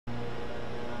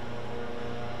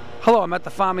Hello, I'm at the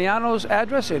Farmiano's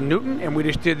address in Newton, and we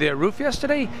just did their roof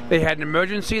yesterday. They had an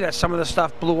emergency that some of the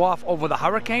stuff blew off over the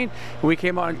hurricane, and we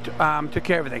came out and took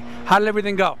care of everything. How did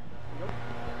everything go?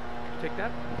 Take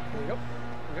that. There you go.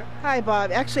 Okay. Hi,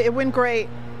 Bob. Actually, it went great.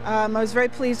 I was very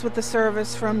pleased with the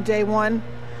service from day one.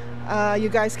 You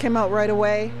guys came out right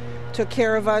away, took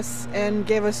care of us, and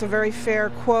gave us a very fair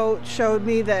quote, showed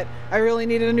me that I really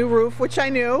needed a new roof, which I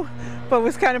knew, but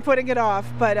was kind of putting it off.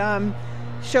 But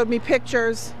showed me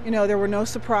pictures. You know, there were no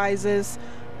surprises.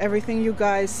 Everything you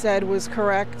guys said was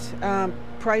correct.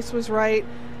 Price was right.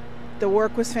 The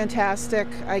work was fantastic.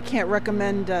 I can't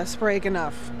recommend Sprague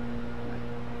enough.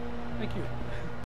 Thank you.